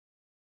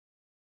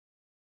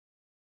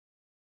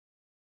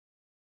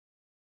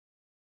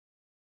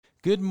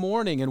Good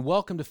morning and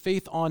welcome to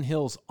Faith on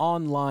Hill's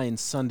online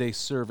Sunday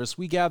service.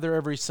 We gather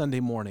every Sunday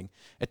morning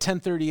at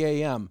 10:30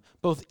 a.m.,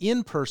 both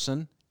in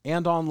person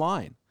and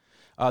online.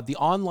 The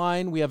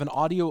online, we have an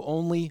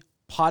audio-only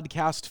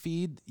podcast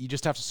feed. You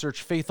just have to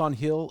search Faith on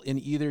Hill in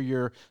either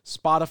your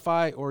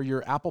Spotify or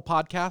your Apple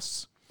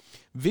Podcasts.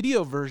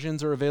 Video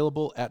versions are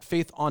available at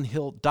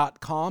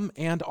faithonhill.com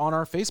and on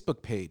our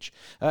Facebook page.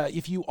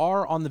 If you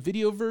are on the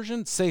video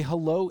version, say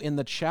hello in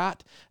the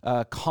chat,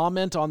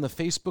 comment on the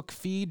Facebook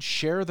feed,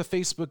 share the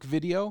Facebook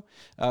video.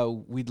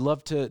 We'd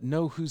love to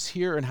know who's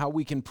here and how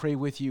we can pray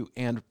with you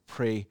and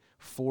pray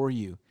for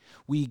you.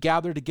 We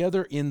gather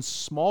together in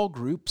small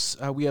groups.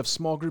 We have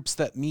small groups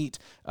that meet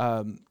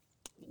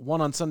one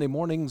on Sunday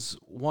mornings,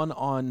 one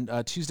on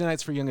Tuesday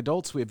nights for young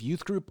adults. We have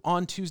youth group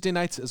on Tuesday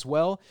nights as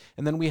well.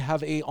 And then we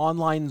have a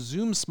online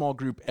Zoom small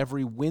group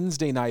every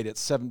Wednesday night at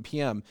 7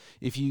 p.m.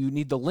 If you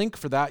need the link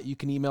for that, you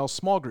can email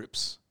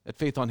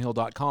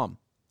smallgroups@faithonhill.com.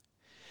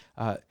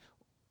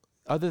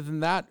 Other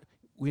than that,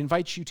 we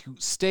invite you to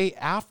stay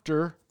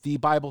after the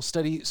Bible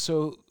study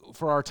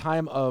for our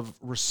time of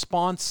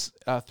response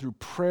through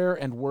prayer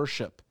and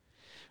worship.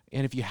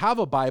 And if you have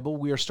a Bible,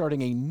 we are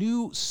starting a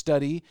new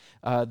study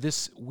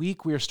this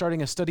week. We are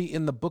starting a study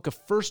in the book of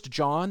 1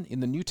 John in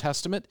the New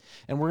Testament,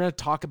 and we're going to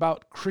talk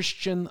about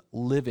Christian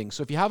living.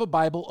 So if you have a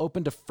Bible,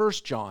 open to 1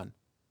 John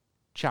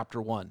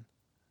chapter 1.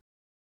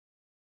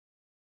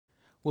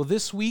 Well,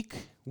 this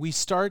week we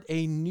start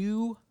a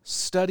new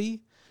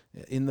study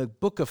in the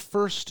book of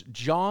 1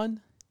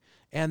 John.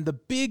 And the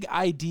big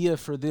idea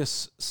for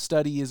this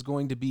study is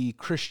going to be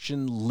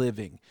Christian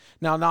living.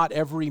 Now, not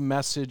every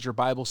message or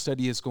Bible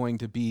study is going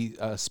to be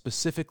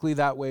specifically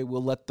that way.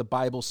 We'll let the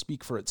Bible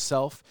speak for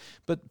itself.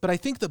 But I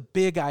think the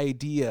big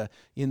idea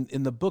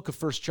in the book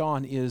of 1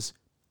 John is,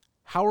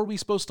 how are we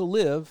supposed to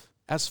live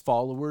as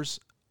followers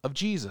of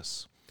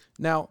Jesus?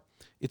 Now,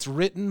 it's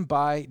written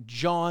by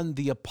John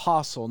the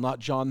Apostle, not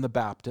John the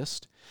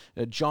Baptist.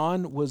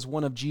 John was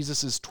one of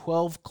Jesus'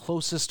 12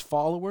 closest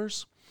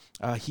followers.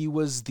 He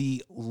was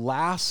the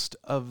last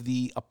of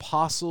the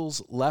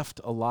apostles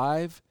left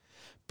alive.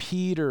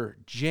 Peter,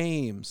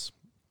 James,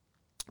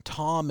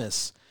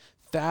 Thomas,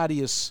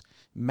 Thaddeus,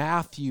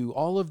 Matthew,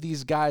 all of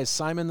these guys,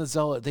 Simon the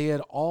Zealot, they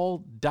had all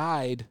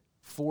died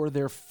for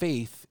their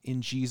faith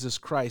in Jesus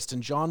Christ,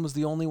 and John was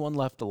the only one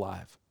left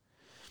alive.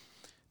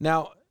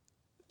 Now,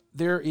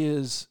 there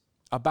is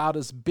about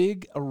as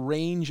big a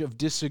range of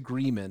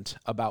disagreement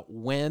about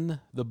when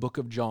the book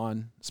of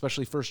John,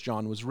 especially 1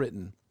 John, was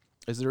written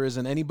as there is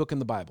in any book in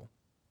the Bible.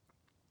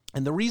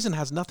 And the reason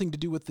has nothing to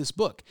do with this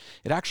book.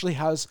 It actually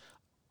has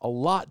a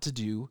lot to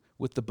do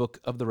with the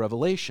book of the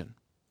Revelation.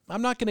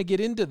 I'm not going to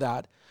get into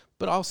that,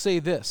 but I'll say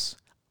this.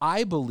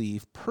 I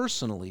believe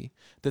personally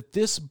that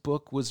this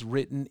book was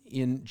written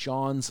in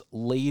John's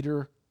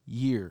later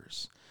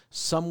years,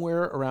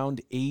 somewhere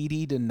around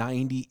 80 to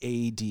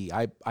 90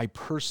 AD. I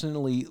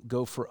personally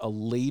go for a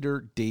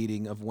later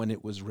dating of when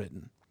it was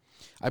written.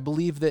 I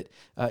believe that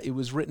it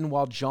was written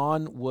while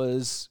John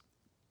was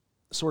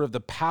sort of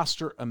the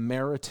pastor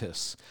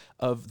emeritus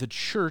of the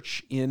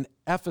church in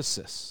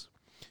Ephesus.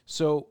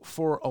 So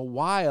for a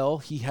while,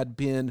 he had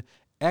been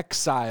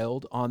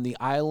exiled on the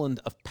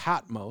island of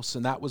Patmos,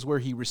 and that was where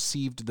he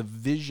received the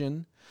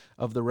vision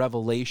of the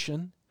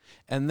Revelation.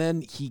 And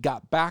then he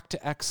got back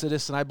to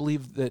Exodus, and I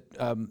believe that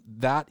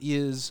that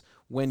is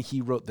when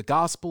he wrote the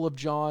Gospel of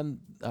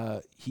John.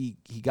 He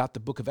got the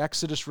book of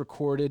Exodus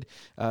recorded,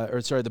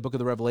 the book of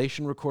the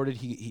Revelation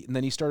recorded, and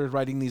then he started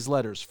writing these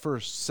letters,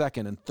 1st,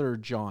 2nd, and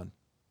 3rd John.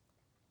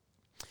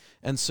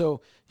 And so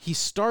he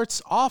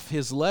starts off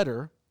his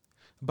letter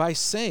by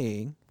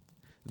saying,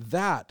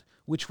 that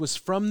which was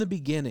from the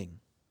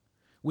beginning,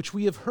 which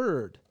we have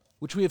heard,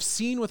 which we have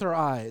seen with our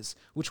eyes,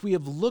 which we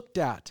have looked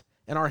at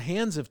and our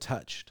hands have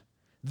touched.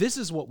 This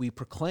is what we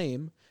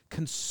proclaim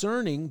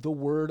concerning the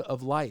word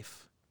of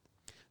life.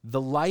 The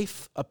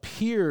life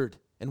appeared,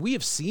 and we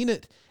have seen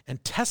it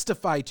and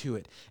testify to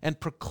it and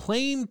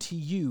proclaim to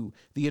you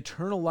the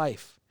eternal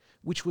life,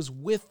 which was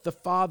with the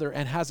Father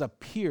and has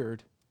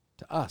appeared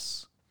to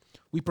us.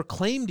 We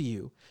proclaim to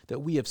you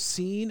that we have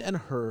seen and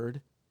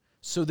heard,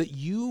 so that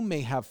you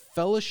may have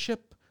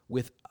fellowship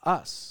with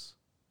us.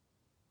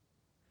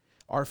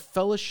 Our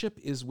fellowship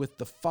is with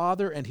the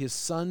Father and his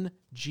Son,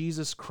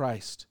 Jesus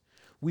Christ.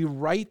 We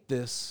write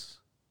this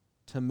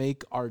to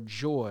make our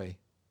joy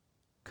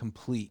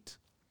complete.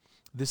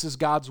 This is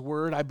God's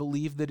word. I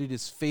believe that it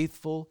is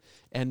faithful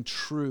and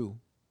true.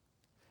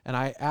 And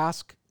I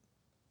ask,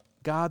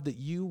 God, that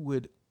you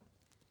would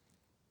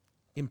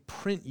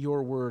imprint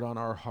your word on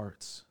our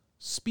hearts.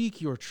 Speak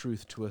your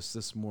truth to us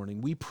this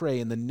morning. We pray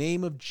in the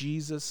name of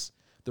Jesus,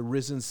 the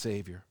risen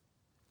Savior.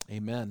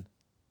 Amen.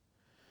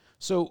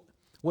 So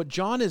what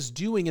John is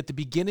doing at the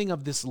beginning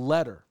of this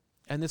letter,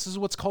 and this is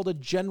what's called a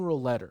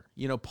general letter.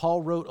 You know,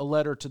 Paul wrote a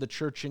letter to the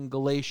church in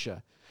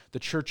Galatia, the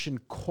church in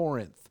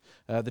Corinth,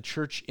 the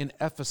church in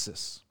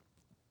Ephesus.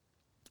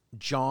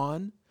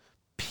 John,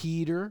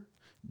 Peter,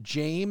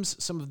 James,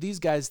 some of these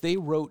guys, they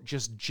wrote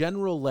just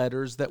general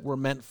letters that were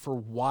meant for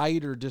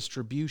wider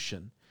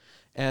distribution.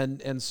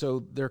 And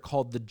so they're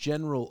called the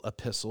general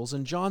epistles.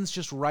 And John's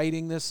just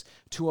writing this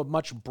to a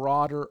much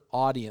broader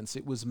audience.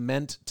 It was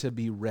meant to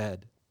be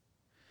read.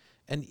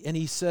 And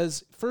he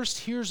says,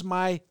 first, here's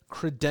my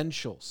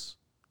credentials.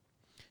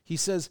 He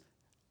says,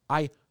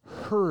 I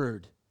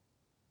heard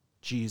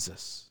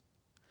Jesus.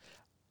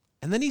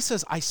 And then he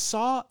says, I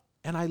saw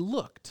and I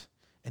looked.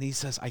 And he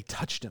says, I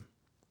touched him.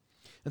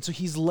 And so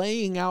he's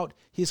laying out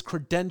his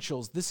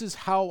credentials. This is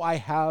how I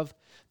have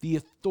the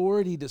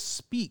authority to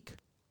speak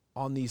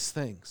on these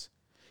things.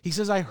 He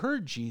says, I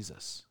heard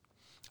Jesus.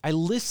 I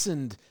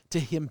listened to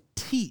him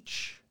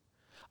teach.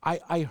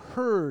 I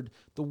heard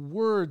the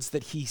words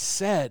that he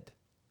said.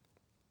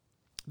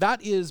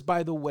 That is,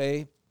 by the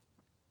way,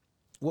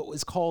 what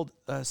was called,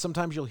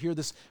 sometimes you'll hear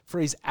this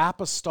phrase,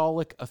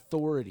 apostolic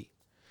authority.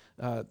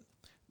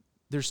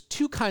 There's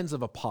two kinds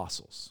of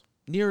apostles,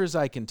 near as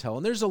I can tell.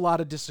 And there's a lot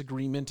of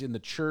disagreement in the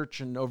church,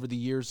 and over the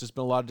years there's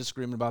been a lot of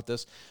disagreement about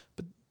this.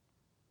 But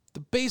the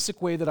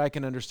basic way that I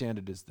can understand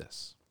it is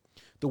this.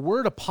 The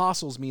word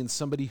apostles means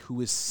somebody who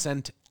is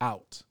sent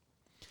out.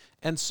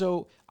 And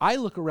so I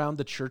look around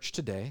the church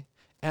today,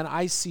 and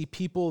I see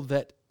people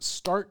that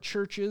start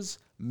churches,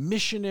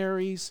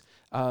 missionaries,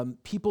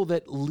 people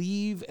that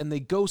leave and they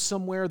go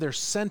somewhere, they're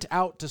sent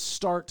out to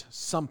start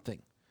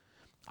something.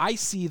 I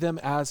see them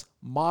as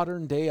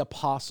modern-day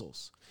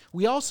apostles.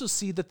 We also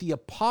see that the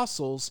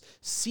apostles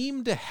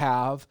seem to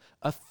have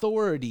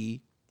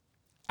authority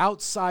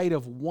outside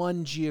of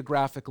one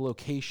geographic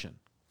location.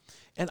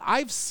 And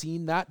I've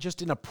seen that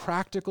just in a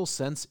practical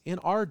sense in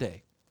our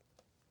day.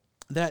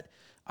 That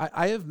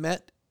I have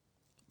met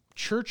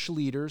church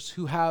leaders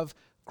who have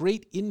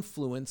great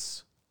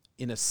influence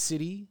in a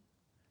city,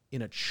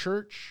 in a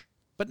church,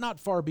 but not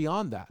far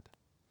beyond that.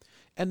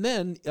 And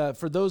then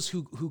for those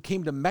who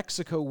came to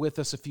Mexico with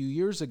us a few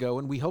years ago,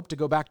 and we hope to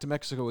go back to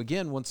Mexico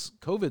again once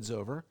COVID's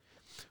over,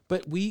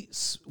 but we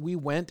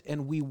went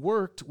and we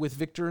worked with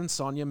Victor and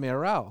Sonia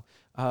Meral,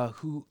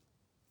 who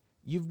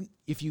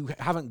if you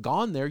haven't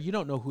gone there, you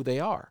don't know who they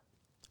are.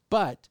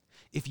 But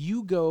if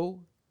you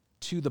go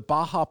to the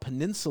Baja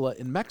Peninsula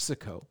in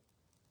Mexico,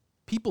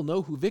 people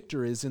know who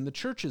Victor is in the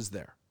churches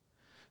there.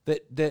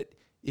 That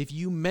if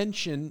you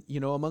mention,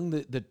 among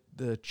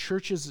the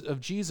churches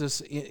of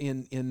Jesus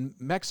in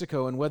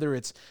Mexico, and whether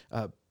it's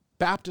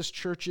Baptist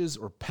churches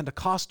or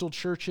Pentecostal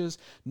churches,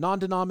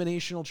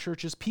 non-denominational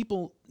churches,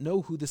 people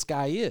know who this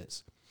guy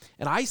is.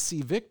 And I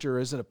see Victor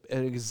as an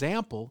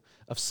example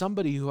of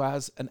somebody who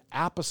has an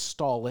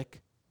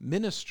apostolic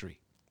ministry.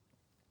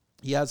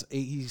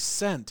 He's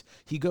sent,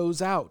 he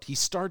goes out, he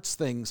starts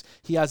things,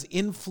 he has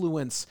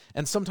influence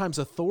and sometimes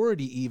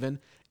authority even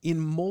in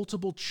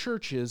multiple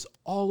churches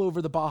all over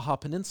the Baja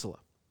Peninsula.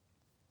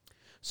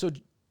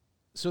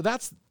 So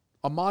that's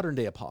a modern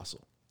day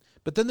apostle.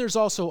 But then there's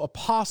also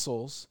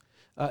apostles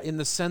in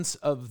the sense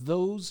of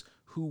those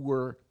who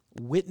were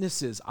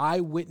witnesses,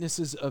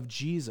 eyewitnesses of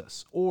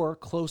Jesus, or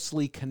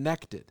closely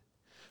connected.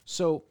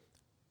 So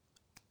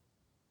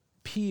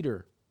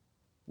Peter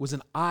was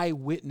an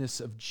eyewitness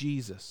of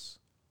Jesus.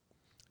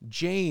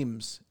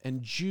 James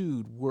and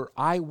Jude were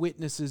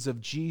eyewitnesses of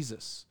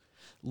Jesus.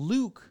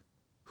 Luke,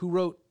 who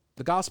wrote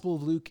the Gospel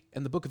of Luke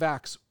and the book of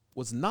Acts,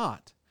 was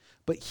not.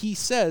 But he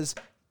says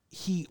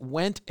he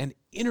went and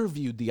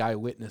interviewed the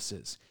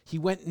eyewitnesses. He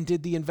went and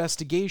did the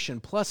investigation.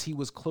 Plus, he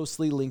was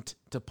closely linked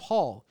to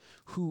Paul,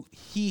 who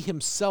he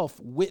himself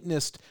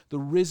witnessed the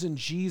risen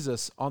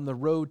Jesus on the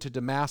road to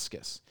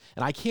Damascus.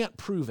 And I can't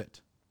prove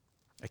it.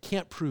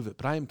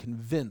 But I am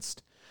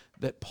convinced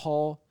that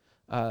Paul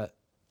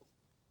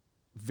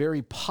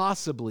very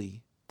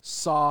possibly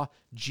saw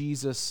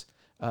Jesus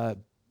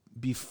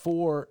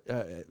before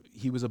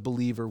he was a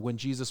believer, when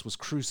Jesus was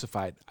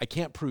crucified. I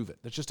can't prove it.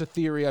 That's just a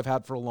theory I've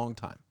had for a long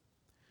time.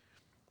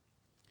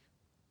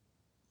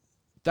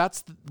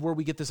 That's where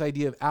we get this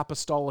idea of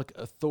apostolic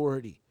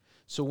authority.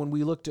 So when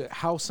we looked at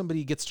how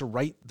somebody gets to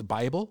write the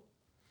Bible,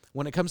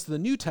 when it comes to the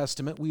New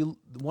Testament,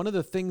 one of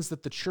the things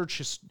that the church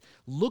has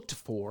looked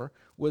for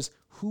was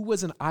who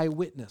was an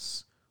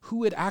eyewitness,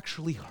 who had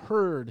actually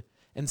heard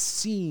and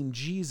seen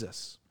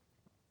Jesus.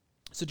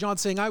 So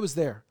John's saying, I was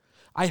there.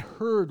 I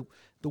heard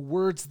the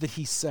words that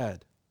he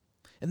said.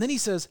 And then he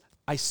says,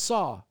 I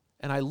saw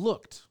and I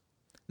looked.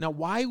 Now,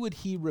 why would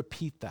he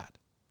repeat that?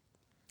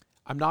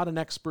 I'm not an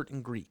expert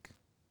in Greek.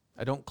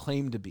 I don't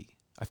claim to be.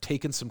 I've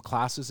taken some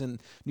classes in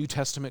New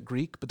Testament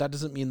Greek, but that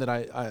doesn't mean that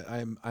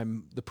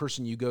I'm the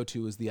person you go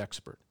to as the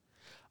expert.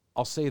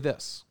 I'll say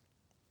this.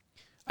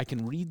 I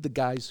can read the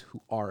guys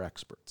who are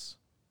experts.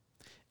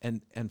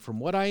 And from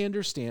what I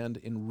understand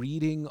in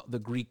reading the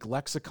Greek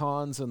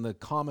lexicons and the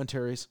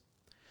commentaries,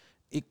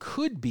 it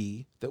could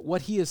be that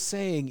what he is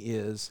saying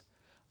is,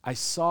 I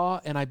saw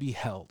and I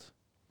beheld.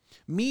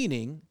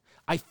 Meaning,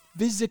 I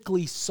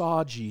physically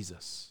saw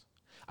Jesus.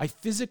 I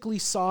physically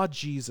saw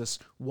Jesus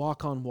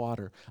walk on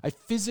water. I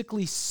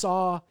physically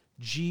saw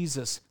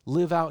Jesus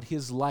live out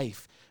his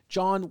life.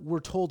 John, we're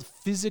told,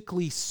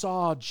 physically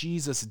saw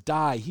Jesus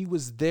die. He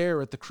was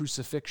there at the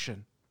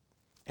crucifixion.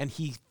 And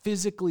he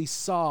physically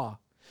saw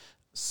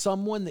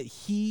someone that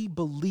he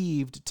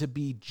believed to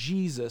be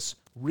Jesus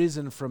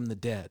risen from the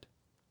dead.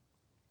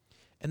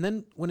 And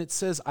then when it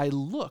says, I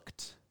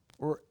looked,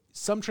 or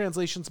some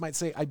translations might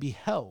say, I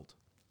beheld,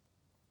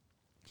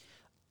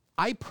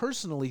 I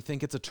personally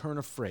think it's a turn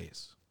of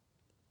phrase.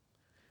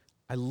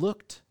 I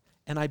looked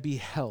and I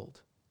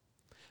beheld.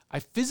 I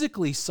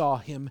physically saw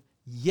him,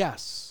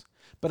 yes,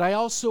 but I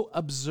also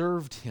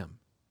observed him.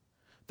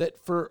 That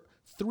for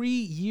 3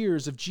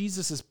 years of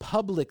Jesus'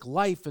 public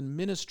life and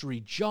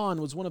ministry,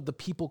 John was one of the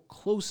people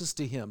closest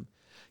to him.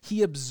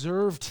 He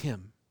observed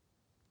him.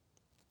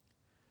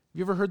 Have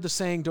you ever heard the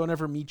saying, don't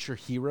ever meet your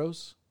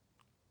heroes?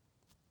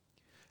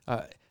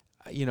 I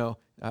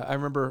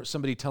remember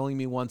somebody telling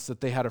me once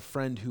that they had a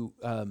friend who,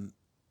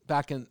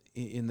 back in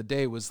the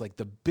day, was like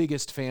the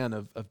biggest fan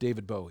of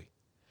David Bowie.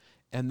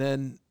 And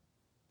then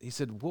he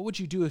said, what would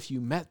you do if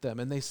you met them?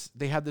 And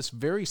they had this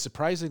very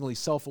surprisingly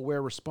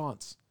self-aware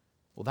response.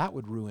 Well, that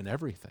would ruin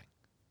everything.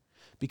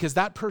 Because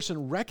that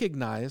person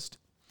recognized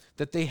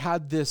that they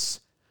had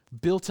this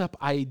built-up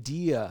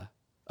idea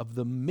of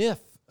the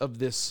myth of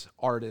this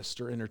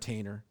artist or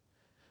entertainer.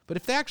 But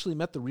if they actually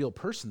met the real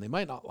person, they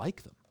might not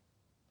like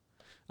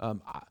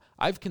them.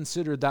 I've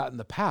considered that in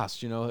the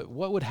past.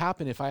 What would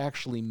happen if I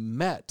actually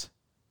met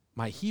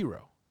my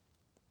hero?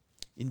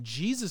 In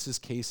Jesus'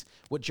 case,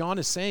 what John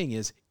is saying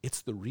is,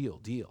 it's the real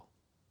deal.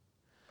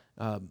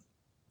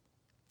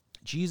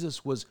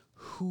 Jesus was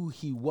who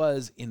he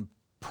was in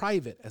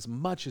private as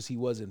much as he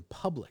was in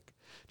public.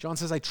 John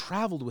says, I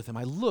traveled with him,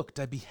 I looked,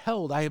 I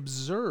beheld, I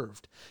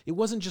observed. It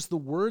wasn't just the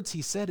words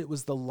he said, it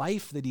was the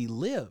life that he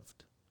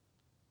lived.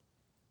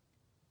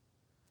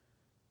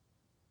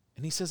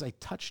 And he says, I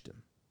touched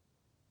him.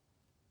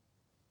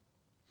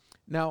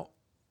 Now,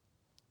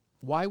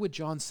 why would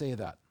John say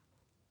that?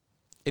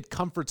 It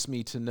comforts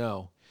me to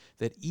know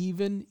that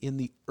even in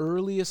the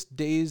earliest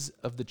days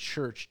of the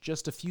church,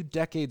 just a few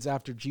decades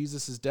after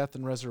Jesus' death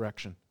and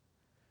resurrection,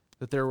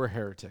 that there were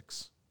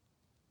heretics.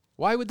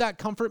 Why would that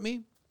comfort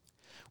me?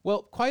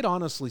 Well, quite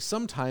honestly,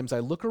 sometimes I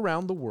look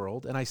around the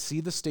world and I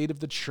see the state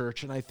of the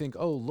church and I think,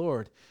 oh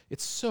Lord,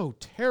 it's so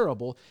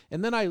terrible.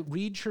 And then I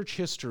read church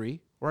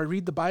history or I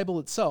read the Bible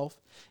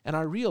itself and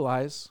I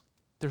realize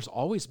there's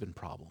always been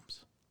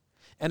problems.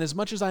 And as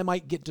much as I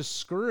might get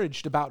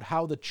discouraged about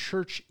how the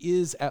church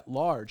is at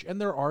large,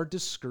 and there are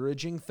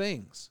discouraging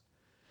things,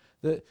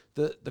 the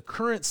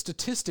current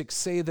statistics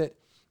say that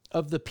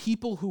of the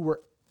people who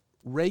were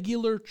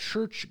regular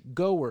church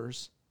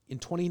goers in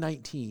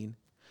 2019,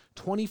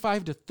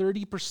 25 to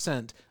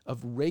 30% of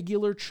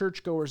regular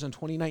churchgoers in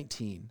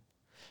 2019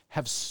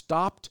 have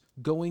stopped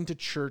going to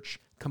church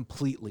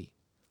completely.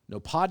 No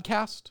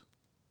podcast,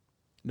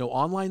 no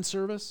online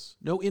service,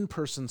 no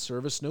in-person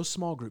service, no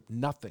small group,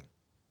 nothing.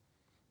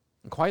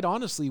 And quite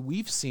honestly,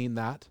 we've seen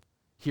that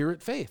here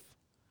at Faith.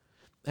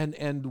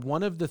 And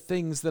one of the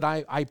things that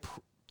I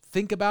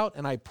think about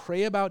and I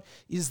pray about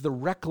is the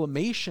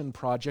reclamation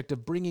project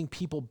of bringing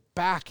people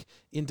back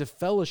into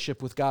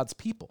fellowship with God's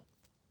people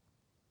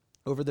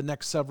over the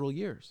next several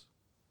years.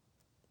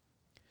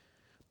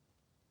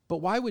 But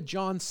why would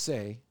John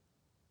say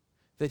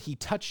that he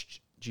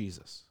touched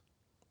Jesus?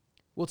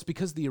 Well, it's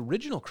because the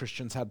original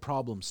Christians had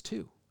problems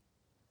too.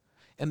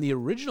 And the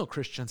original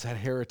Christians had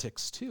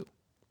heretics too.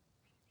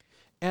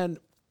 And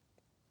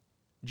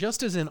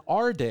just as in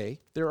our day,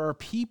 there are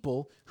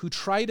people who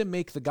try to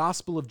make the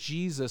gospel of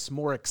Jesus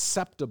more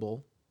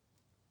acceptable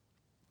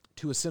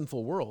to a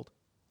sinful world,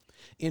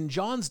 in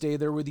John's day,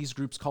 there were these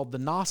groups called the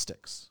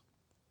Gnostics.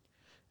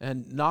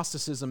 And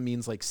Gnosticism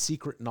means like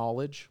secret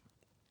knowledge.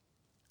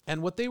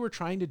 And what they were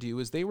trying to do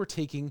is they were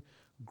taking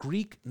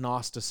Greek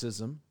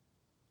Gnosticism,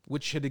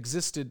 which had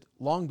existed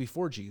long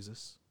before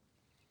Jesus,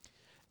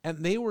 and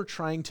they were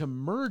trying to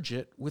merge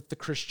it with the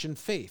Christian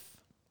faith,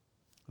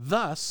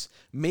 thus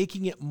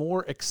making it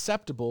more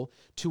acceptable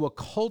to a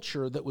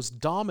culture that was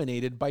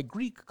dominated by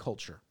Greek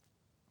culture.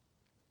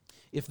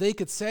 If they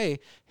could say,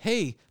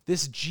 hey,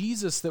 this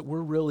Jesus that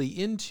we're really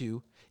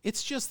into,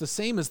 it's just the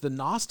same as the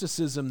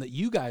Gnosticism that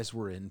you guys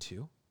were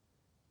into,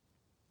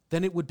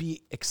 then it would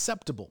be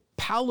acceptable,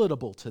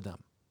 palatable to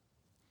them.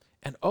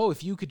 And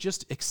if you could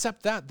just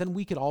accept that, then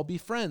we could all be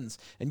friends.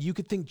 And you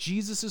could think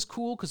Jesus is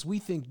cool because we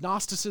think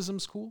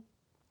Gnosticism's cool.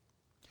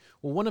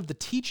 Well, one of the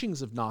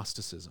teachings of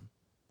Gnosticism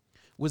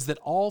was that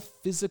all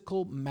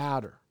physical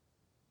matter,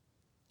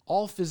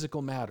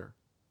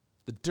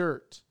 the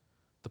dirt,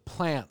 the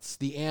plants,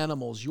 the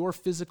animals, your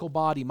physical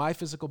body, my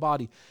physical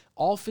body,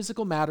 all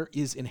physical matter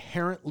is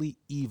inherently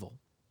evil.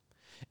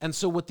 And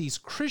so what these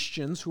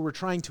Christians who were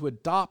trying to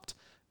adopt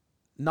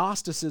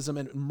Gnosticism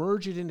and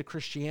merge it into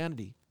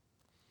Christianity,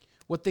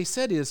 what they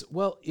said is,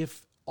 well,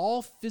 if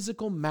all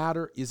physical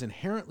matter is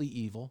inherently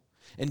evil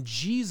and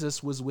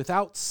Jesus was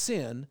without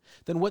sin,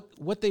 then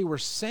what they were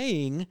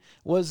saying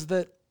was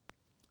that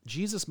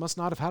Jesus must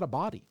not have had a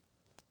body.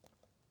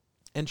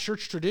 And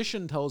church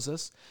tradition tells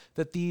us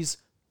that these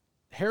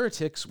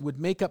heretics would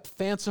make up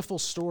fanciful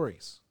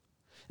stories.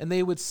 And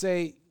they would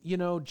say,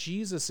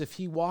 Jesus, if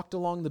he walked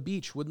along the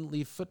beach, wouldn't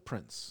leave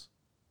footprints.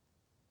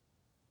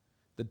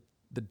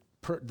 The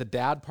the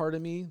dad part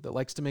of me that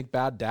likes to make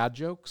bad dad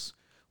jokes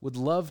would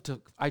love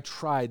to. I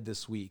tried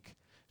this week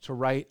to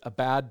write a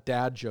bad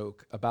dad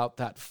joke about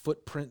that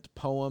Footprint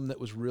poem that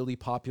was really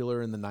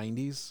popular in the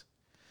 90s.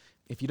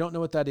 If you don't know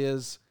what that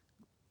is,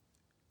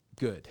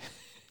 good.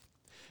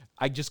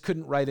 I just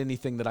couldn't write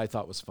anything that I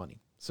thought was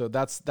funny. So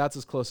that's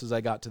as close as I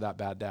got to that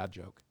bad dad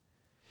joke.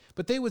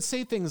 But they would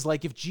say things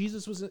like, if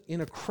Jesus was in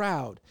a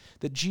crowd,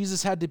 that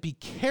Jesus had to be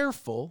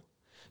careful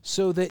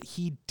so that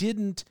he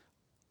didn't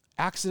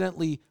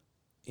accidentally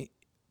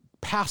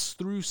pass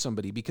through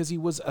somebody, because he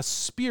was a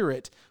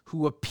spirit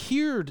who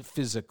appeared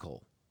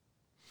physical.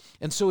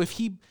 And so if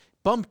he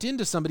bumped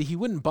into somebody, he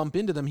wouldn't bump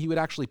into them, he would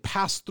actually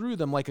pass through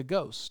them like a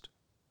ghost.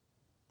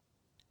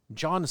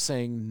 John is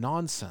saying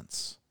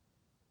nonsense.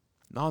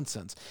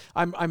 Nonsense.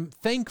 I'm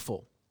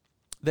thankful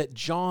that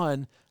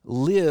John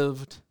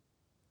lived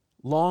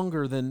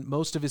longer than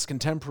most of his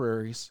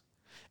contemporaries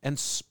and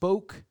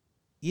spoke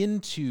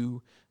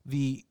into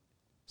the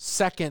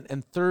second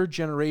and third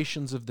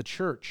generations of the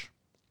church,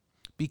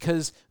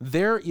 because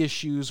their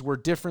issues were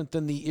different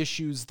than the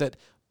issues that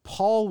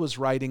Paul was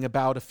writing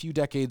about a few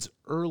decades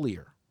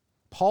earlier.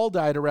 Paul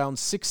died around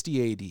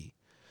 60 AD,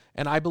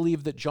 and I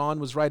believe that John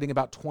was writing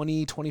about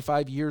 20,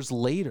 25 years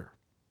later.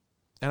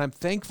 And I'm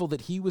thankful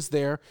that he was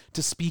there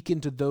to speak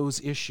into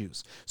those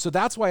issues. So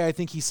that's why I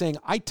think he's saying,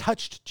 I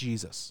touched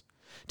Jesus.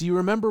 Do you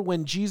remember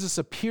when Jesus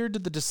appeared to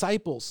the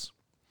disciples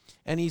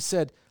and he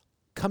said,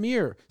 come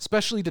here,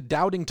 especially to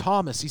doubting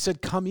Thomas. He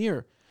said, come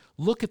here.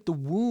 Look at the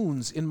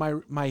wounds in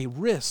my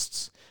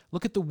wrists.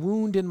 Look at the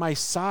wound in my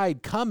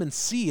side. Come and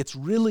see. It's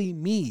really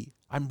me.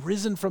 I'm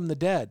risen from the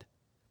dead.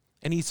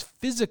 And he's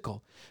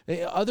physical.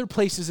 Other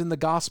places in the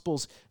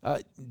Gospels,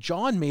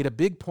 John made a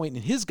big point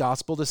in his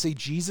Gospel to say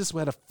Jesus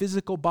had a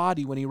physical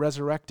body when he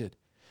resurrected,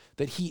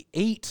 that he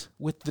ate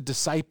with the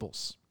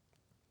disciples.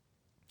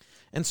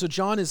 And so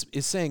John is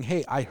saying,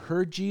 hey, I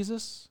heard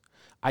Jesus.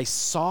 I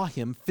saw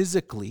him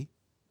physically.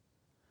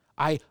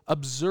 I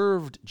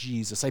observed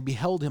Jesus. I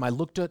beheld him. I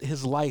looked at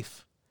his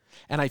life.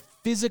 And I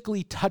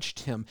physically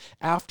touched him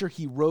after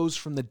he rose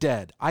from the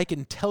dead. I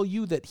can tell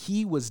you that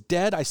he was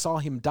dead. I saw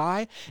him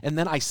die, and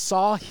then I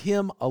saw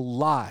him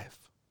alive.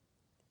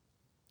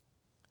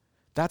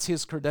 That's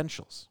his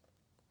credentials.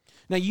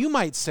 Now you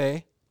might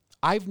say,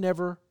 I've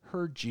never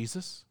heard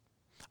Jesus.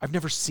 I've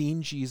never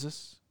seen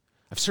Jesus.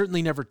 I've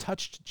certainly never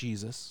touched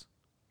Jesus.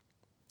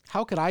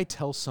 How could I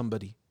tell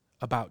somebody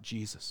about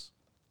Jesus?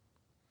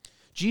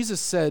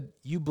 Jesus said,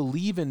 you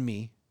believe in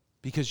me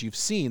because you've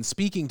seen,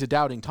 speaking to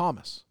doubting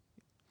Thomas.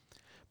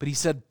 But he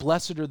said,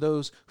 blessed are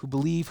those who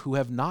believe who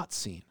have not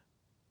seen.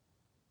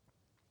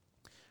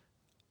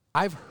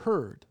 I've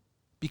heard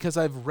because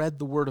I've read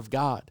the Word of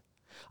God.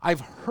 I've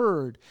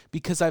heard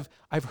because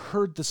I've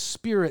heard the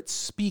Spirit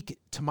speak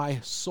to my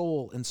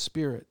soul and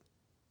spirit.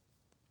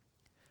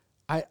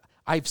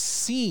 I've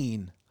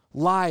seen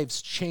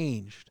lives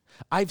changed.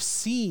 I've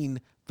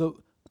seen the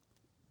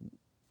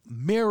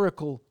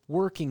miracle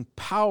working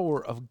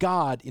power of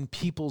God in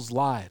people's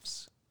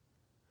lives.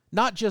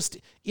 Not just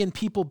in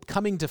people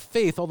coming to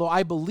faith, although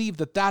I believe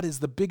that that is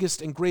the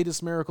biggest and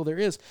greatest miracle there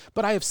is,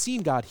 but I have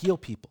seen God heal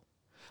people.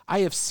 I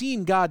have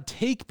seen God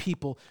take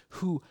people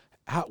who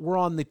were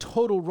on the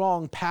total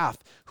wrong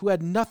path, who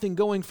had nothing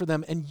going for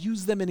them, and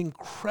use them in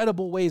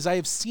incredible ways. I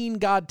have seen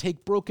God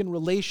take broken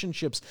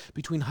relationships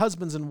between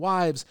husbands and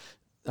wives,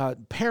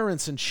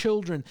 parents and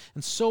children,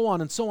 and so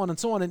on and so on and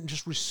so on, and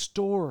just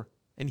restore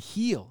and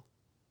heal.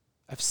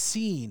 I've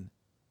seen,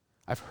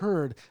 I've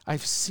heard,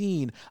 I've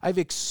seen, I've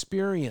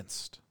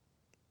experienced.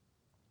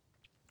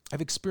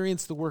 I've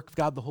experienced the work of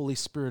God, the Holy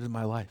Spirit in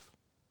my life.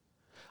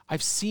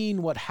 I've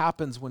seen what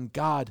happens when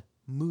God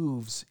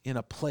moves in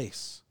a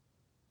place,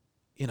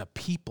 in a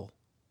people,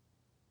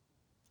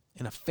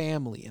 in a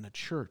family, in a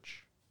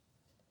church.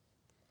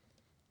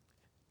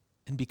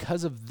 And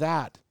because of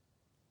that,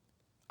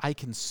 I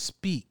can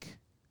speak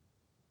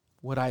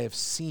what I have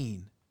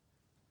seen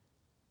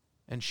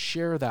and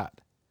share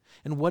that.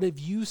 And what have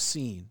you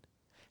seen?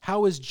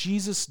 How has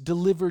Jesus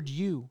delivered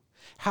you?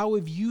 How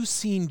have you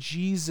seen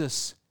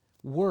Jesus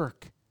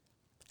work?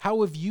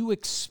 How have you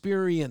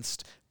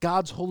experienced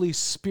God's Holy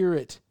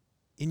Spirit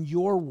in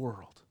your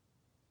world?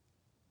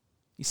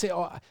 You say,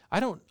 oh, I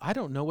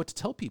don't know what to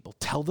tell people.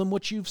 Tell them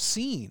what you've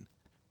seen.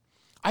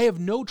 I have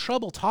no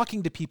trouble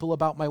talking to people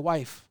about my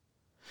wife.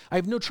 I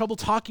have no trouble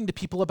talking to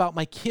people about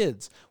my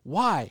kids.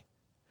 Why?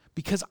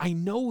 Because I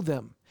know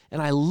them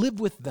and I live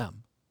with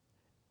them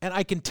and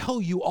I can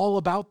tell you all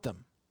about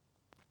them.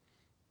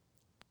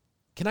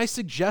 Can I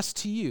suggest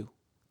to you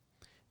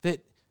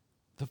that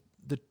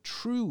the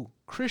true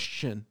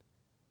Christian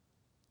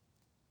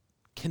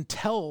can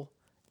tell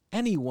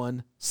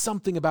anyone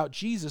something about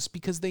Jesus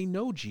because they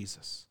know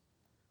Jesus,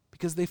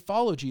 because they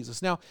follow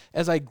Jesus? Now,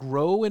 as I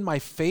grow in my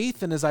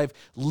faith and as I've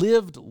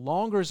lived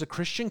longer as a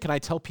Christian, can I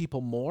tell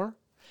people more?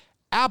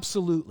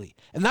 Absolutely.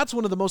 And that's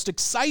one of the most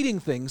exciting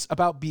things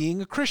about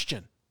being a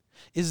Christian,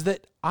 is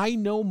that I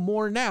know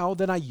more now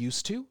than I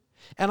used to,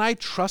 and I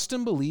trust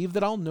and believe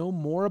that I'll know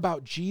more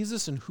about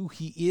Jesus and who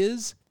he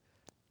is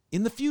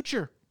in the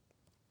future.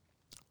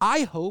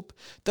 I hope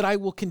that I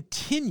will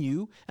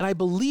continue, and I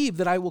believe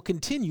that I will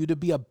continue to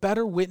be a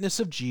better witness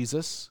of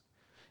Jesus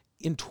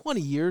in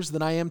 20 years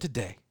than I am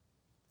today,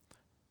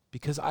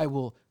 because I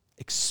will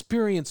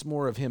experience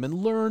more of him and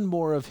learn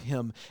more of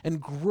him and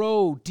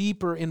grow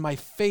deeper in my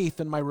faith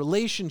and my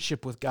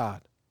relationship with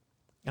God.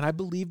 And I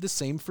believe the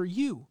same for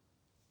you.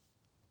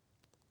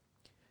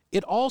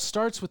 It all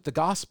starts with the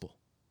gospel.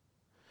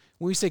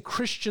 When we say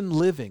Christian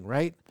living,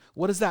 right?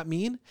 What does that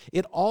mean?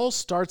 It all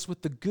starts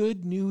with the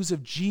good news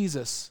of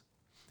Jesus,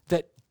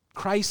 that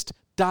Christ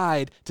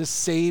died to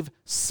save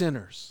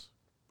sinners,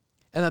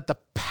 and that the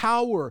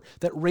power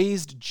that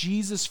raised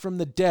Jesus from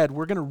the dead,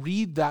 we're going to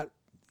read that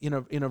in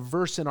a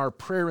verse in our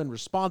prayer and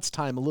response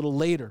time a little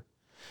later,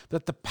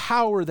 that the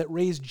power that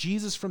raised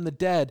Jesus from the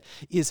dead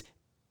is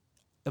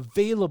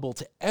available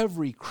to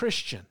every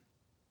Christian.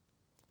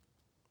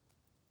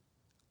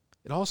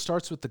 It all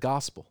starts with the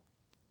gospel.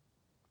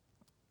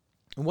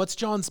 And what's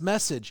John's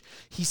message?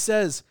 He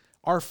says,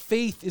 our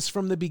faith is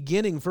from the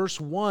beginning.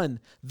 Verse 1,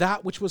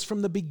 that which was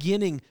from the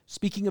beginning,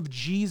 speaking of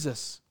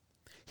Jesus.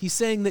 He's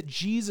saying that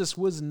Jesus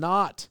was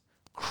not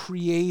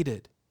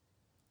created.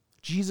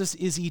 Jesus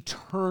is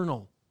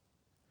eternal.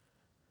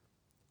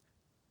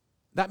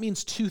 That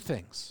means two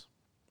things.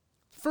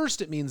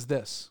 First, it means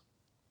this.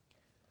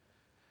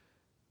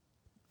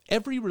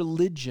 Every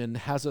religion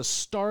has a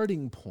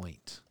starting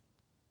point.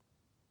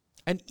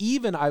 And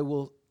even I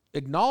will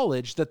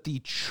acknowledge that the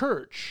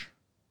church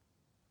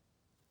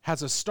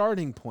has a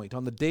starting point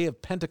on the day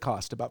of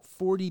Pentecost, about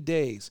 40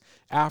 days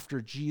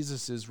after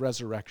Jesus'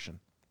 resurrection.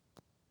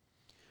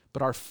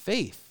 But our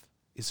faith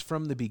is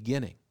from the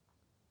beginning.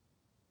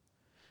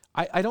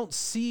 I don't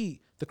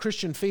see the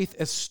Christian faith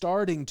as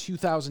starting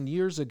 2,000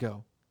 years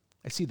ago.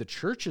 I see the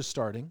church as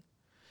starting,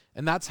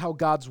 and that's how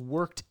God's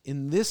worked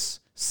in this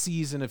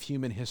season of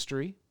human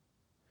history.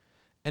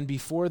 And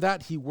before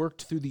that, he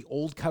worked through the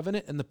Old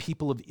Covenant and the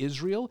people of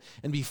Israel.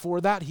 And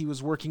before that, he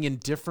was working in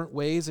different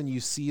ways. And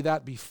you see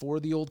that before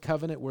the Old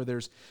Covenant, where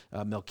there's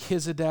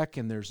Melchizedek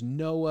and there's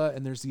Noah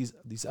and there's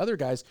these other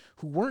guys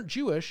who weren't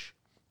Jewish,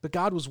 but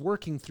God was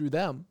working through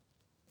them.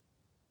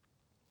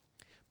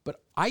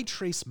 But I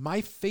trace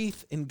my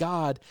faith in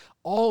God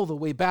all the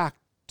way back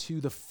to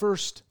the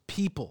first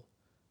people,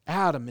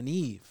 Adam and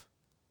Eve.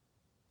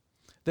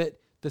 That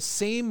the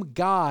same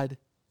God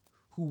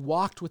who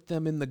walked with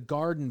them in the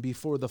garden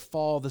before the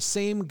fall, the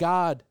same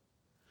God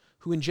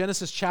who in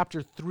Genesis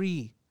chapter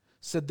 3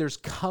 said there's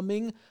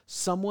coming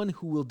someone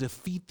who will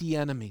defeat the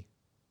enemy.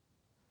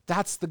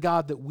 That's the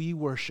God that we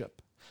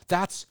worship.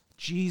 That's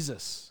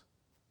Jesus.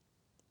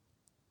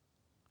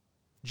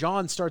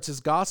 John starts his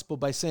gospel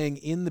by saying,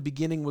 in the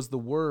beginning was the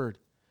Word.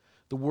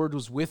 The Word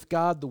was with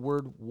God, the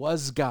Word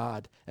was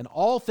God, and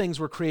all things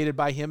were created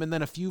by him. And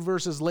then a few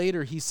verses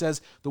later, he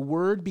says, the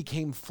Word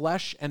became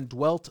flesh and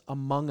dwelt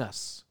among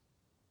us.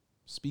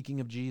 Speaking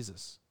of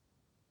Jesus.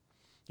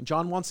 And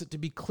John wants it to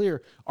be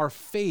clear, our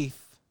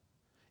faith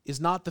is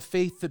not the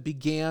faith that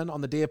began on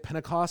the day of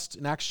Pentecost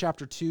in Acts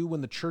chapter 2 when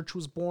the church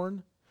was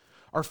born.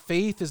 Our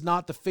faith is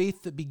not the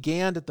faith that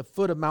began at the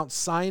foot of Mount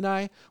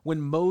Sinai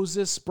when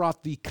Moses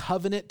brought the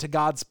covenant to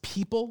God's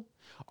people.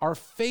 Our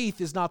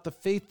faith is not the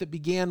faith that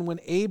began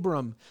when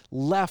Abram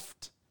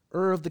left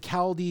Ur of the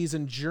Chaldees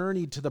and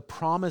journeyed to the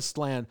promised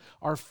land.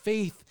 Our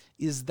faith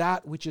is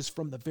that which is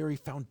from the very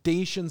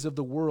foundations of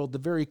the world, the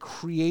very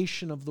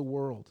creation of the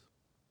world.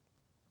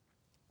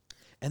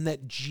 And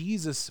that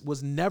Jesus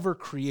was never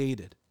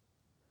created.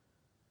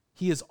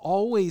 He has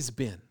always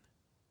been.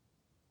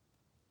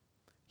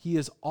 He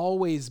has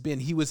always been.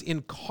 He was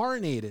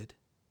incarnated.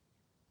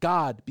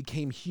 God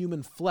became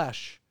human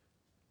flesh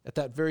at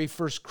that very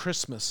first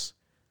Christmas.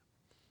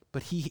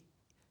 But he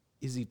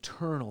is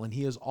eternal, and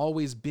he has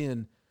always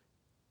been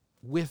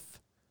with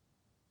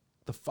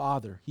the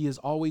Father. He has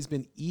always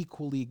been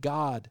equally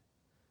God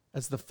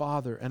as the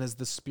Father and as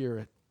the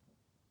Spirit.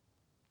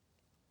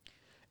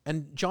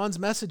 And John's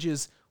message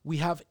is we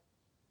have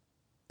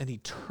an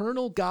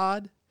eternal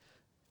God,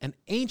 an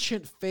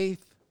ancient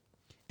faith,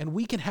 and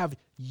we can have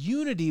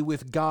unity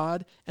with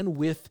God and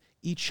with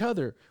each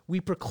other. We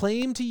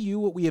proclaim to you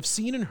what we have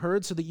seen and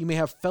heard so that you may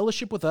have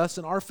fellowship with us,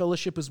 and our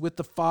fellowship is with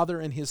the Father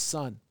and his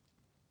Son.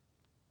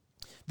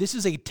 This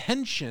is a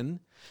tension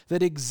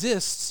that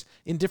exists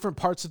in different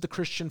parts of the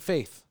Christian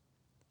faith.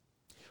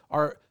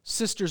 Our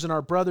sisters and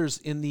our brothers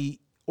in the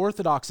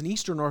Orthodox and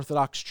Eastern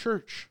Orthodox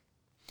Church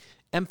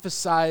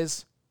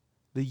emphasize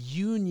the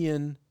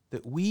union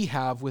that we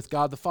have with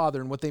God the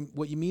Father. And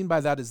what you mean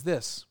by that is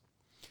this,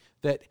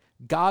 that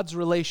God's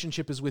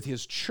relationship is with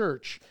his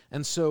church,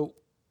 and so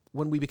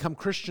when we become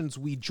Christians,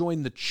 we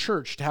join the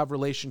church to have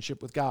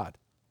relationship with God.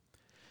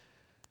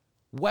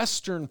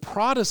 Western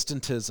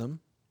Protestantism,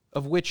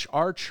 of which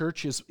our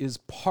church is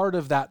part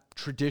of that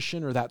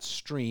tradition or that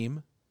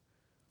stream,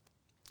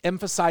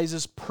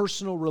 emphasizes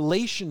personal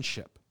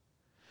relationship.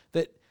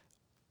 That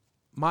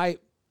my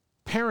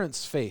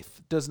parents'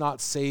 faith does not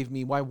save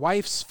me. My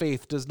wife's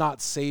faith does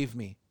not save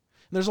me.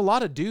 And there's a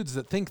lot of dudes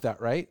that think that,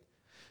 right?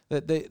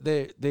 That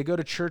they go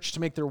to church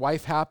to make their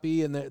wife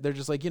happy, and they're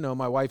just like,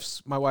 my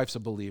wife's a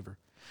believer.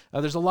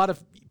 There's a lot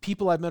of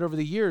people I've met over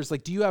the years,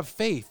 like, do you have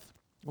faith?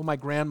 Well, my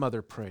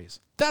grandmother prays.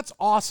 That's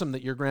awesome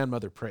that your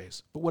grandmother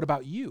prays, but what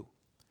about you?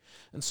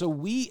 And so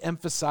we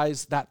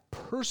emphasize that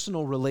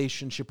personal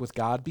relationship with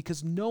God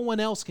because no one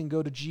else can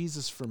go to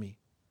Jesus for me.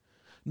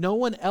 No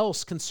one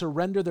else can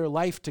surrender their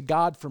life to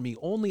God for me.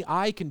 Only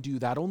I can do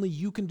that. Only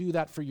you can do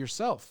that for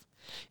yourself.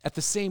 At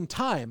the same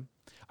time,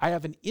 I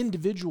have an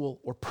individual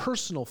or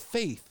personal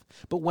faith,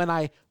 but when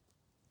I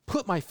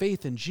put my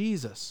faith in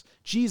Jesus,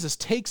 Jesus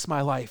takes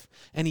my life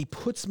and he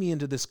puts me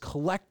into this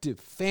collective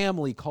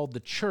family called the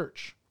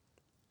church.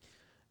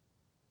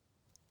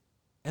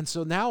 And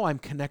so now I'm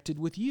connected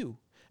with you,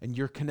 and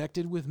you're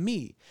connected with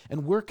me,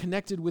 and we're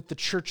connected with the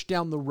church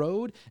down the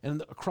road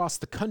and across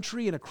the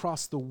country and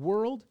across the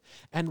world,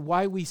 and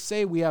why we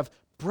say we have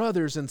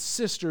brothers and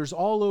sisters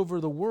all over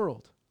the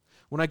world.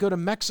 When I go to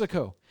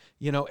Mexico,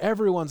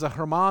 everyone's a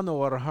hermano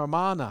or a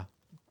hermana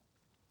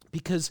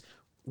because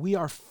we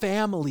are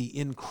family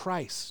in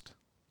Christ.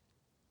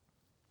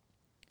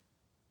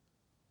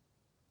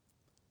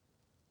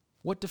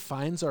 What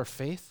defines our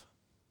faith?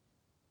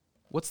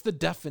 What's the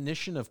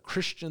definition of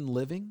Christian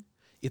living?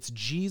 It's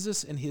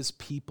Jesus and his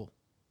people.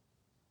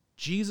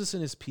 Jesus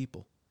and his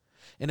people.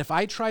 And if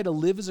I try to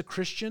live as a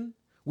Christian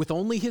with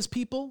only his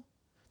people,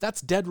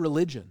 that's dead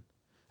religion.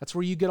 That's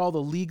where you get all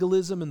the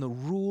legalism and the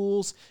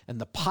rules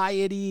and the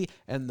piety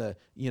and the,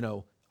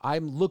 I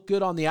look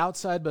good on the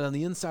outside, but on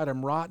the inside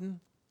I'm rotten.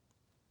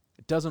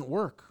 It doesn't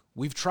work.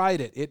 We've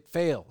tried it. It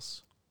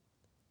fails.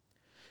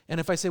 And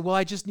if I say, well,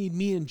 I just need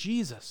me and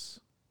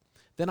Jesus,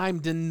 then I'm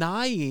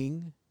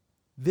denying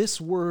this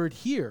word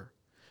here,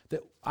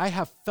 that I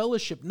have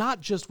fellowship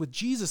not just with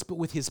Jesus, but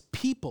with his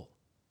people.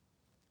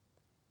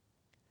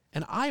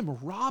 And I'm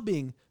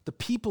robbing the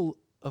people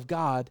of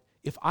God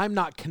if I'm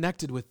not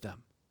connected with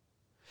them.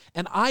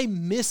 And I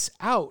miss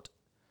out.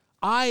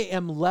 I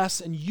am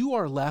less and you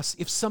are less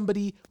if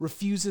somebody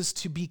refuses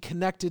to be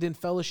connected in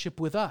fellowship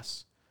with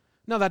us.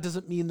 Now, that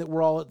doesn't mean that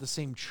we're all at the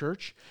same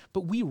church,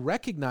 but we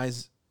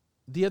recognize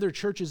the other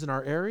churches in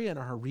our area and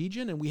our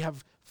region, and we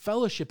have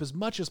fellowship as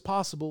much as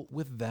possible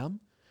with them,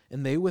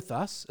 and they with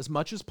us as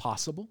much as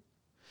possible.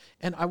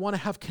 And I want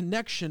to have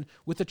connection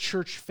with a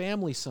church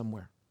family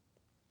somewhere.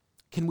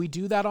 Can we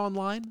do that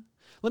online?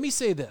 Let me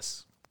say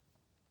this.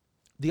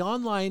 The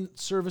online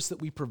service that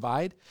we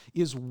provide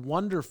is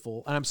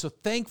wonderful, and I'm so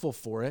thankful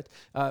for it,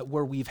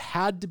 where we've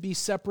had to be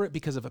separate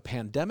because of a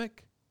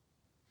pandemic.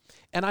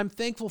 And I'm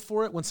thankful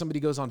for it when somebody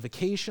goes on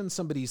vacation,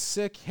 somebody's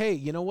sick. Hey,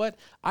 you know what?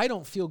 I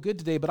don't feel good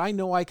today, but I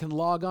know I can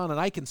log on and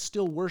I can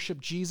still worship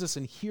Jesus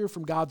and hear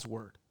from God's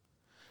word.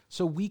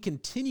 So we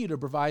continue to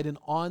provide an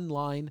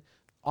online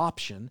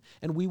option,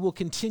 and we will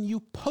continue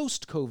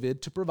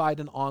post-COVID to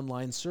provide an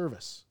online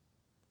service.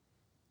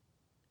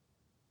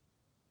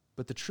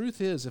 But the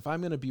truth is, if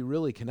I'm going to be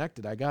really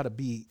connected, I got to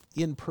be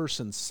in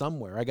person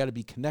somewhere. I got to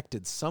be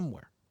connected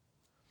somewhere.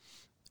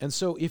 And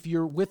so if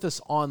you're with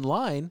us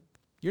online,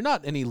 you're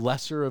not any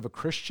lesser of a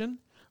Christian,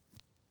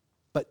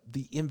 but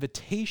the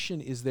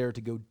invitation is there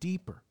to go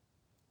deeper.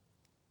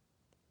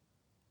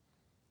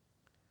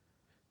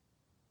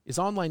 Is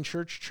online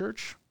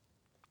church?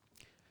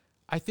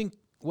 I think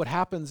what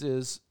happens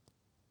is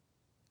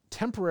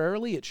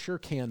temporarily it sure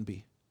can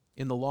be.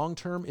 In the long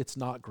term, it's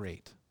not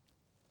great.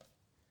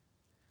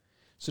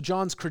 So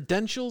John's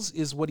credentials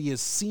is what he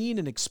has seen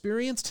and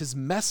experienced. His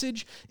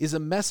message is a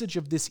message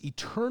of this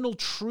eternal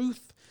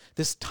truth,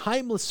 this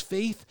timeless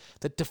faith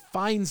that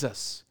defines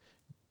us.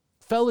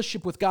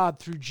 Fellowship with God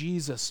through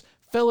Jesus.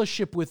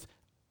 Fellowship with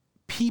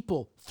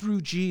people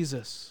through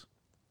Jesus.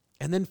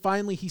 And then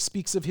finally, he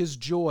speaks of his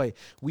joy.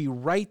 We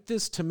write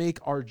this to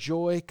make our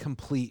joy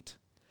complete.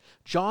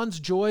 John's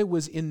joy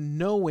was in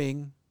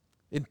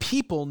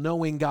people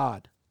knowing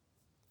God.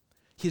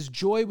 His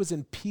joy was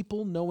in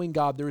people knowing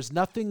God. There is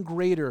nothing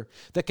greater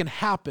that can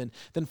happen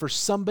than for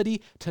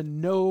somebody to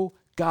know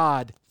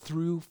God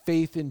through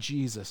faith in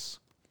Jesus,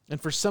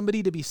 and for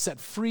somebody to be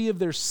set free of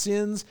their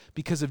sins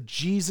because of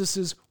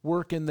Jesus'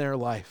 work in their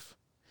life.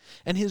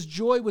 And his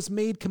joy was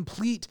made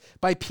complete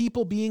by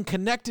people being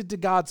connected to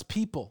God's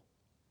people.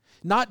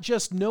 Not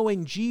just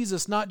knowing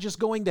Jesus, not just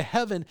going to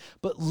heaven,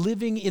 but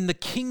living in the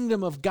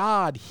kingdom of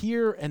God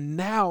here and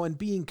now and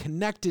being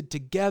connected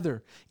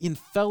together in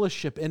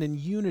fellowship and in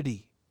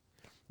unity.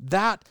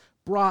 That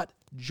brought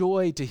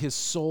joy to his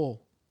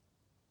soul.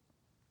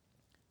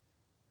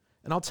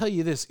 And I'll tell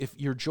you this, if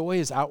your joy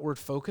is outward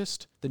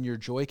focused, then your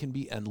joy can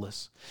be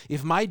endless.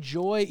 If my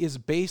joy is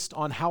based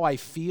on how I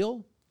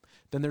feel,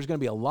 then there's going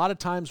to be a lot of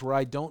times where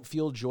I don't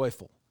feel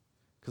joyful.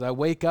 Because I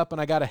wake up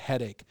and I got a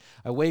headache.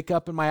 I wake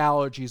up and my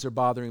allergies are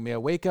bothering me. I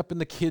wake up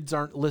and the kids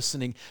aren't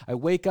listening. I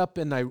wake up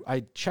and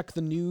I check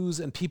the news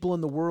and people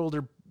in the world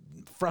are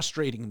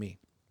frustrating me.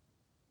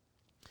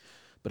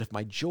 But if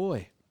my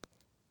joy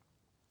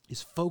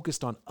is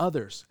focused on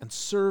others and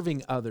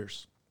serving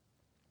others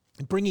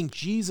and bringing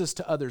Jesus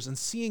to others and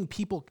seeing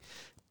people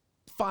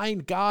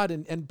find God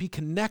and be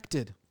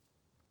connected,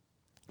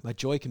 my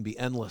joy can be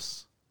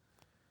endless.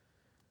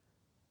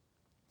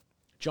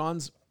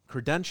 John's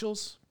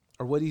credentials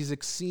are what he's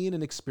seen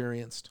and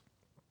experienced.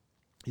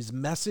 His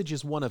message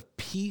is one of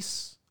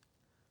peace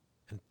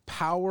and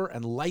power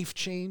and life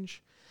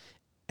change,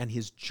 and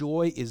his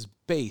joy is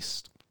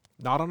based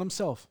not on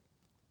himself,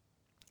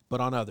 but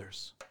on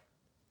others.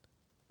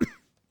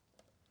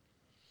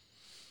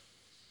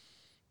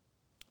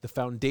 The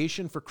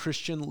foundation for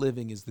Christian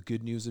living is the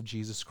good news of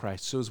Jesus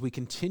Christ. So as we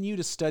continue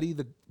to study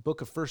the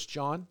book of 1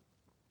 John,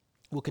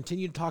 we'll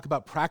continue to talk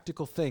about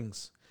practical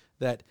things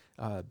that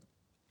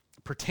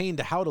pertain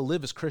to how to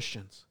live as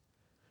Christians.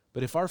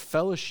 But if our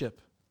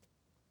fellowship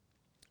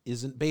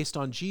isn't based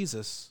on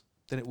Jesus,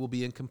 then it will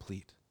be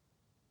incomplete.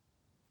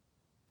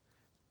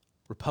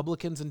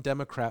 Republicans and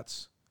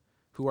Democrats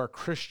who are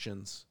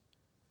Christians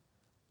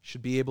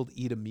should be able to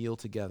eat a meal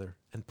together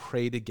and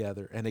pray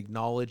together and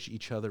acknowledge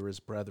each other as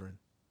brethren.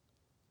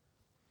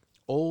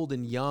 Old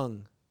and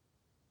young,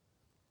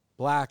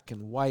 black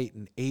and white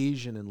and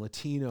Asian and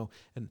Latino,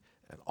 and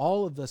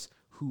all of us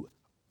who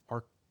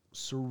are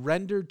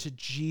surrendered to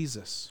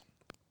Jesus,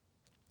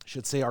 I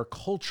should say our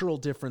cultural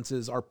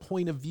differences, our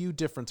point of view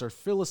difference, our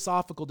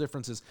philosophical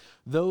differences,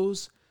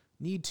 those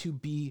need to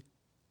be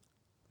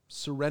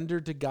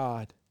surrendered to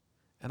God,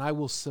 and I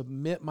will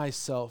submit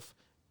myself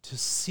to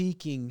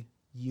seeking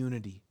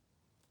unity.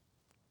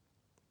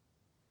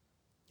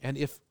 And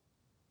if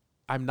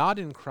I'm not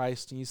in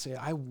Christ and you say,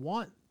 I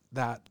want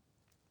that,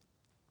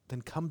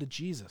 then come to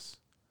Jesus.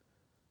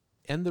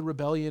 End the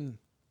rebellion.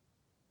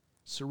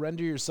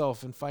 Surrender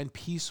yourself and find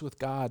peace with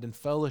God and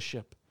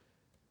fellowship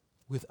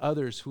with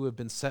others who have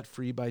been set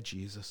free by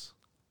Jesus.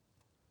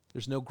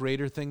 There's no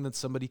greater thing that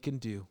somebody can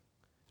do.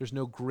 There's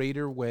no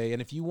greater way.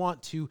 And if you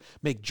want to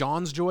make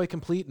John's joy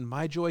complete and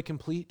my joy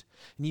complete,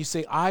 and you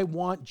say, I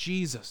want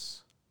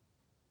Jesus,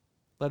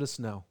 let us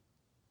know.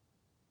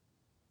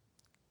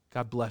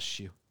 God bless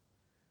you.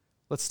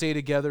 Let's stay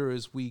together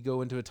as we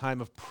go into a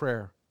time of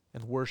prayer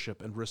and worship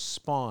and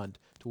respond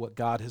to what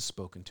God has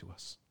spoken to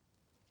us.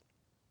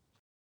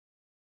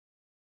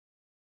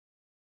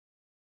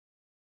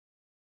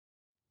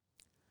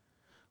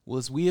 Well,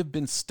 as we have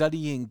been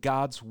studying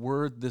God's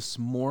word this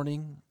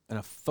morning and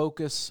a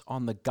focus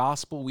on the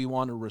gospel, we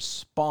want to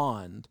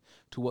respond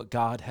to what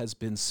God has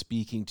been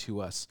speaking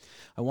to us.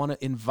 I want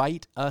to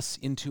invite us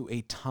into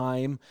a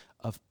time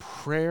of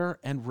prayer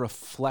and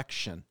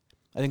reflection.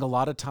 I think a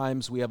lot of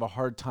times we have a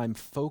hard time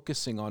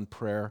focusing on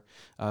prayer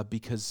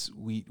because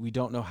we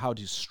don't know how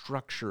to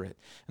structure it.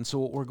 And so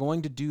what we're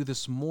going to do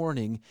this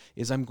morning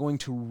is I'm going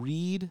to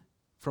read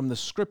from the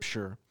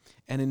scripture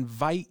and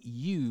invite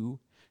you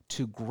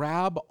to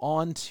grab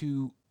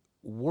onto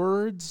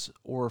words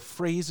or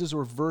phrases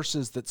or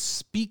verses that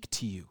speak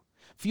to you.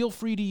 Feel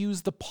free to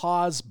use the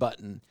pause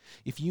button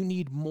if you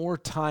need more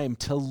time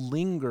to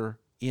linger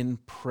in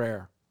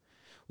prayer.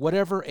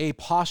 Whatever a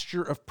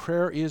posture of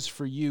prayer is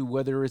for you,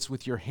 whether it's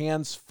with your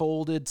hands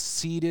folded,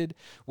 seated,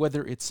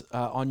 whether it's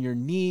on your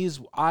knees,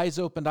 eyes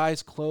opened,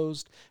 eyes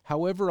closed,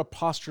 however a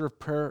posture of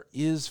prayer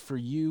is for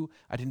you,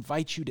 I'd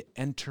invite you to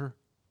enter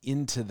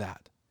into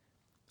that.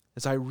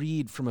 As I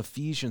read from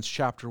Ephesians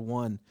chapter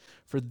 1,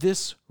 for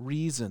this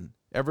reason,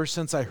 ever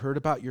since I heard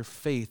about your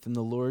faith in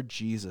the Lord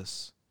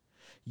Jesus,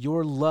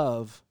 your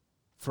love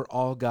for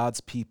all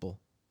God's people,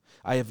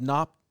 I have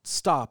not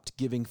stopped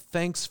giving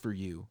thanks for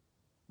you,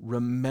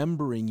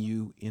 remembering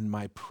you in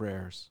my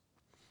prayers.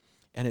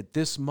 And at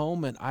this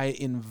moment, I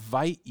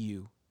invite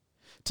you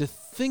to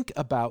think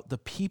about the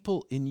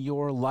people in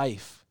your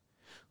life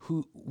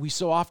who we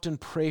so often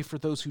pray for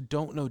those who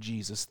don't know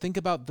Jesus. Think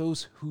about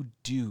those who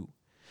do.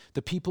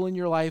 The people in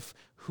your life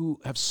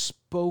who have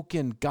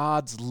spoken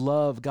God's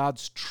love,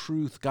 God's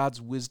truth,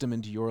 God's wisdom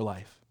into your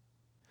life.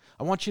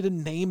 I want you to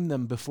name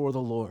them before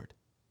the Lord.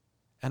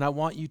 And I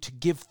want you to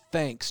give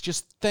thanks.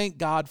 Just thank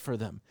God for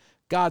them.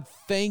 God,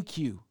 thank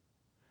you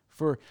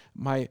for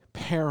my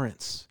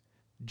parents,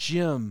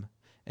 Jim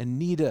and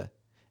Nita,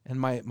 and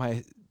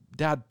my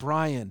dad,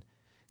 Brian.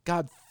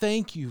 God,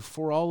 thank you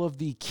for all of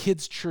the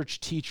kids'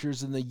 church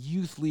teachers and the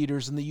youth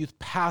leaders and the youth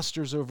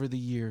pastors over the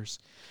years.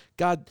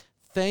 God,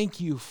 thank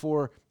you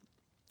for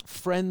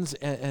friends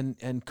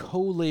and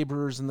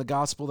co-laborers in the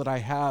gospel that I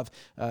have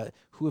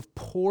who have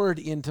poured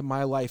into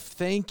my life.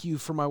 Thank you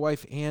for my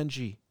wife,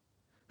 Angie,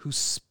 who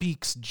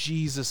speaks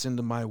Jesus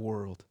into my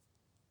world.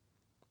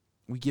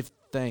 We give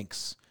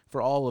thanks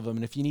for all of them.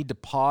 And if you need to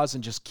pause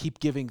and just keep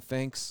giving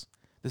thanks,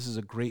 this is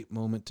a great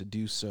moment to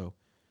do so.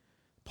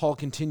 Paul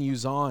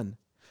continues on.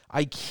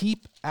 I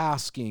keep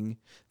asking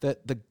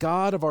that the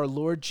God of our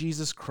Lord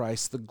Jesus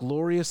Christ, the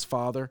glorious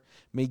Father,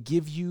 may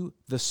give you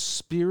the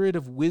spirit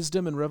of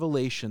wisdom and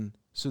revelation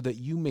so that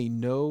you may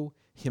know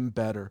him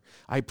better.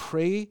 I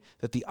pray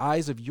that the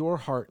eyes of your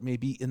heart may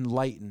be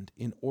enlightened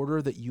in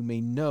order that you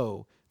may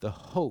know the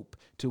hope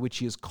to which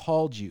he has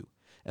called you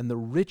and the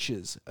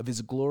riches of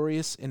his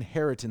glorious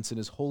inheritance in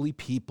his holy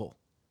people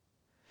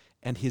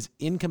and his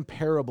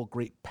incomparable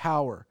great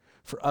power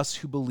for us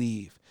who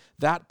believe.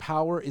 That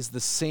power is the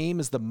same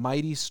as the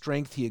mighty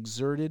strength he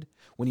exerted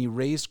when he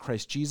raised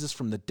Christ Jesus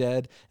from the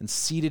dead and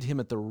seated him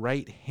at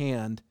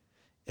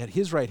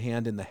his right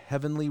hand in the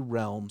heavenly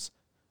realms,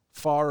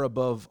 far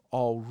above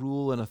all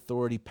rule and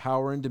authority,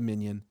 power and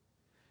dominion,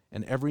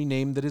 and every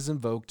name that is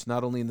invoked,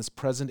 not only in this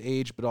present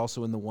age, but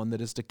also in the one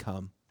that is to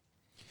come.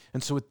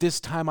 And so at this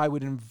time, I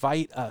would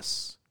invite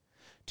us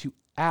to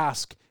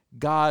ask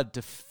God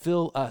to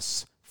fill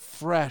us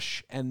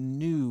fresh and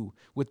new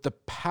with the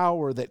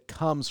power that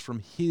comes from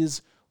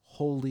His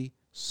Holy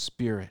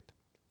Spirit.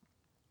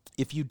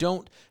 If you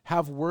don't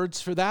have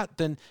words for that,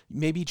 then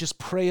maybe just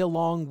pray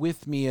along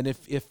with me. And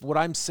if what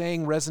I'm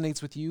saying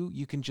resonates with you,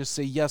 you can just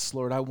say, yes,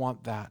 Lord, I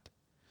want that.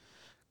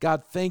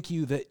 God, thank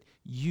you that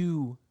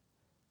you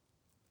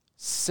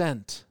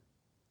sent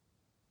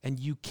and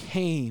you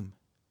came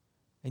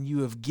and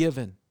you have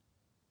given.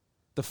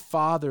 The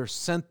Father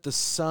sent the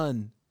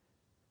Son,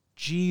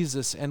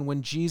 Jesus, and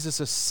when Jesus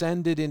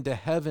ascended into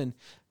heaven,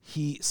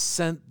 He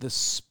sent the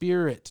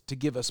Spirit to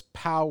give us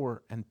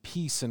power and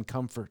peace and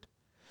comfort.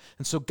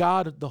 And so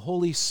God, the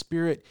Holy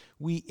Spirit,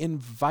 we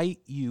invite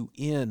you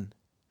in.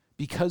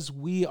 Because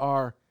we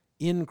are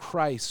in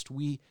Christ,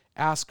 we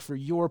ask for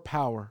your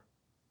power,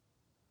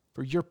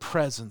 for your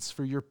presence,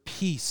 for your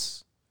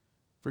peace,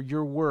 for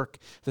your work.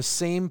 The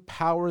same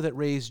power that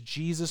raised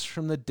Jesus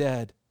from the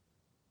dead,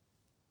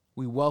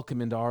 we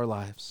welcome into our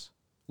lives.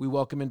 We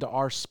welcome into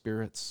our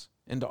spirits,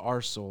 into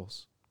our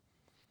souls.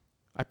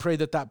 I pray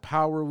that that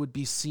power would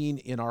be seen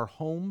in our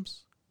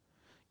homes,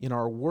 in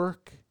our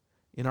work,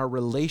 in our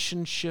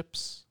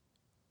relationships,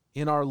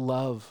 in our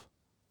love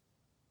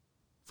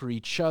for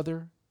each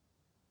other,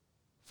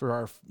 for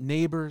our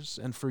neighbors,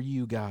 and for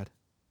you, God.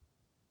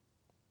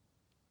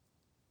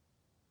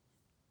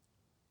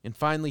 And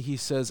finally, he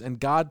says, and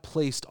God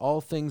placed all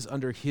things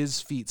under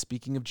his feet,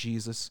 speaking of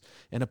Jesus,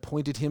 and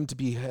appointed him to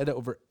be head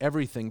over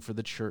everything for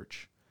the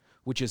church,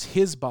 which is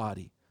his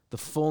body, the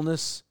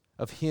fullness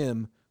of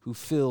him who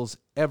fills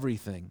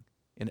everything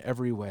in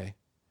every way.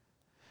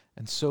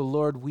 And so,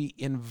 Lord, we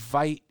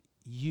invite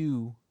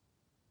you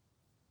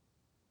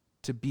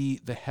to be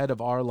the head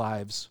of our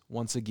lives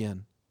once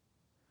again.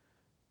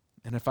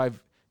 And if I've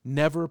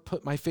never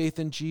put my faith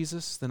in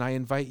Jesus, then I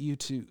invite you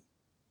to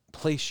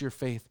place your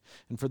faith.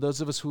 And for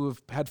those of us who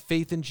have had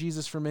faith in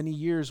Jesus for many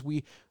years,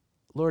 we,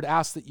 Lord,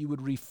 ask that you would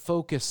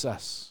refocus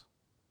us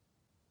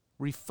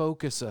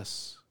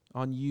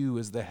on you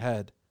as the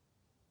head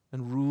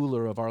and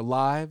ruler of our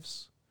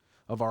lives,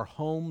 of our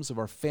homes, of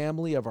our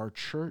family, of our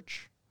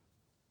church.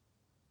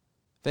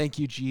 Thank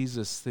you,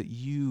 Jesus, that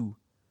you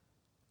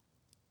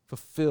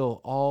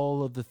fulfill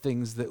all of the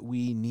things that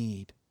we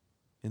need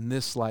in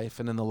this life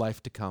and in the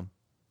life to come.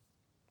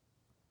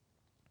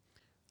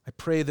 I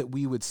pray that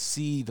we would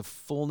see the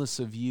fullness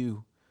of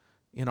you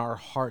in our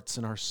hearts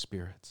and our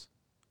spirits.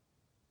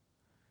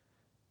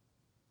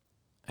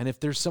 And if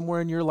there's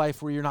somewhere in your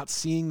life where you're not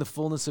seeing the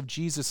fullness of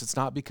Jesus, it's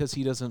not because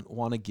he doesn't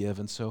want to give.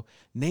 And so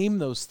name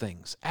those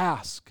things,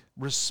 ask,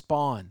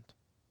 respond.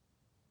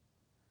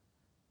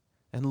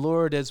 And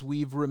Lord, as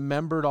we've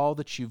remembered all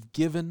that you've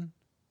given,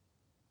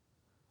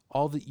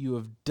 all that you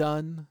have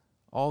done,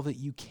 all that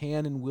you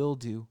can and will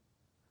do,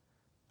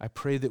 I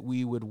pray that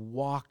we would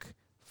walk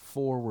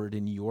forward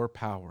in your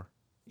power,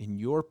 in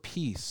your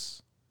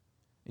peace,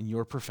 in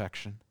your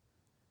perfection.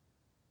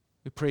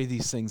 We pray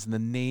these things in the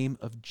name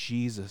of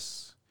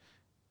Jesus.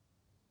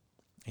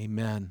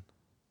 Amen.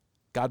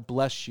 God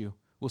bless you.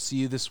 We'll see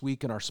you this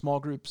week in our small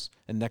groups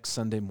and next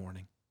Sunday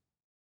morning.